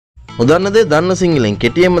උදන්න දේ දන්න සිංහලෙන්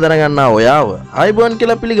කෙටියෙන්ම දැනගන්නා ඔයාව ආයිබෝන්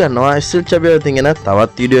කියලා පිළිගන්නවා SLCHABIYA වෙතින් එන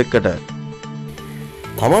තවත් වීඩියෝ එකකට.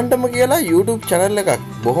 තමන්ටම කියලා YouTube channel එකක්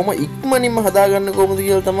බොහොම ඉක්මනින්ම හදාගන්න කොහොමද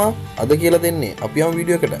කියලා තමයි අද කියලා දෙන්නේ. අපි යමු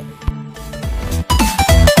වීඩියෝ එකට.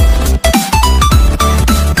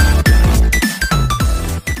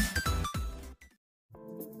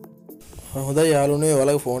 හොඳයි යාළුවනේ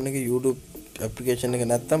ඔයාලගේ ෆෝන් එකේ YouTube application එක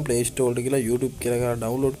නැත්තම් Play Store එකට ගිහලා YouTube කියලා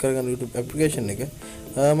download කරගන්න YouTube application එක.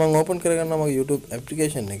 මම open කරගන්නවා මගේ YouTube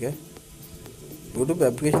application එක. YouTube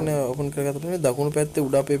application එක open කරගත්තට පස්සේ දකුණු පැත්තේ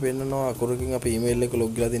උඩ අපේ පෙන්නනවා අකුරකින් අපේ email එක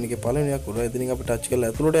log කරලා දෙන එකේ පළවෙනි අකුර. එතනින් අපි touch කරලා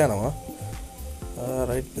ඇතුළට යනවා.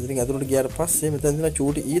 right මෙතනින් ඇතුළට ගියාට පස්සේ මෙතන තියෙන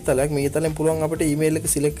චූටි ඊතලයක් මේ ඊතලෙන් පුළුවන් අපිට email එක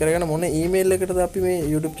select කරගෙන මොන email එකටද අපි මේ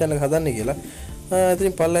YouTube channel එක හදන්නේ කියලා.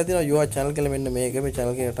 ඉතින් පල්ලෙහා තියෙනවා your channel කියලා මෙන්න මේක මේ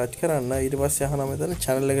channel එක touch කරන්න. ඊට පස්සේ අහනවා මෙතන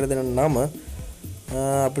channel එකට දෙන නම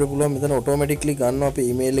අපිට පුළුවන් මෙතන automatically ගන්නවා අපේ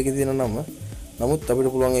email එකේ තියෙන නම. නමුත්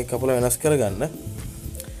අපිට පුළුවන් ඒක අපල වෙනස් කරගන්න.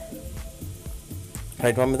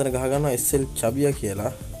 right මම මෙතන ගහ ගන්නවා SLCHABIYA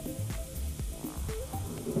කියලා.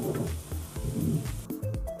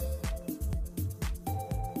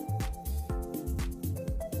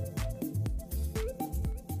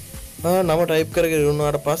 නම ටයිප් කරගෙන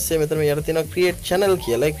ඉන්නාට පස්සේ මෙතන මේ යට තියෙනවා create channel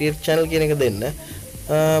කියලා. ඒ create channel කියන එක දෙන්න.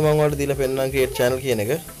 මම ඔයාලට දීලා පෙන්නනවා create channel කියන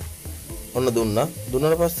එක. ඔන්න දුන්නා.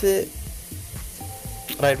 දුන්නාට පස්සේ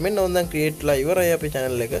right මෙන්න ඕන දැන් create ලා ඉවරයි අපේ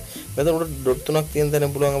channel එක. මෙතන උඩ dot තුනක් තියෙන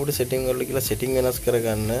තැන පුළුවන් අපිට setting වලට කියලා setting වෙනස්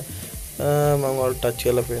කරගන්න. මම ඔයාලට touch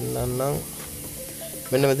කරලා පෙන්නන්නම්.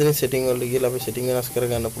 මෙන්න මෙතනින් setting වලට ගිහලා අපි setting වෙනස්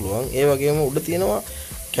කරගන්න පුළුවන්. ඒ වගේම උඩ තියෙනවා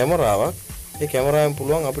කැමරාවක්. ඒ කැමරාවෙන්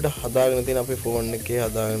පුළුවන් අපිට හදාගෙන තියෙන අපේ ෆෝන් එකේ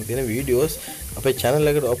හදාගෙන තියෙන වීඩියෝස් අපේ channel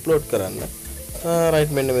එකට අප්ලෝඩ් කරන්න.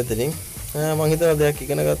 right මෙන්න මෙතනින් මම හිතනවා දෙයක්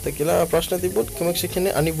ඉගෙන ගත්තා කියලා. ප්‍රශ්න තිබ්බොත් comment section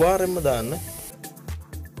එකේ අනිවාර්යයෙන්ම දාන්න.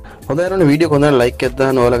 හොඳයි නේද වීඩියෝ කොහොමද like එකක්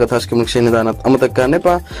දාන්න ඔයාලගේ තස් comment section එකේ දාන්නත් අමතක කරන්න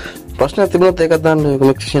එපා. ප්‍රශ්නයක් තිබුණොත් ඒකත් දාන්න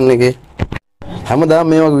comment section එකේ. හැමදාම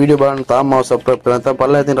මේ වගේ වීඩියෝ බලන්න තාම මාව subscribe කරලා නැත්නම්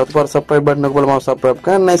පල්ලෙහා තියෙන රතු පාට subscribe button එක බලලා මාව subscribe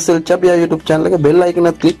කරන්න. SLCHABIYA YouTube channel එක bell icon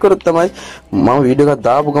එක click කරොත් තමයි මම වීඩියෝ එකක්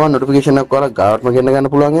දාපු ගමන් notification එකක් ඔයාලා ගාවටම ගෙන්න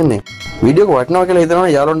ගන්න පුළුවන් වෙන්නේ. වීඩියෝ එක වටිනවා කියලා හිතනවා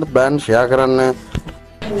යාළුවන්ට බෑන් share කරන්න.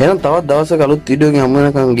 එහෙනම් තවත් දවසක අලුත් වීඩියෝ එකකින් හමු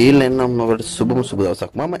වෙනකන් ගිහිල්ලා එන්නම්. ඔබට සුබම සුබ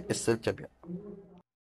දවසක්. මම SLCHABIYA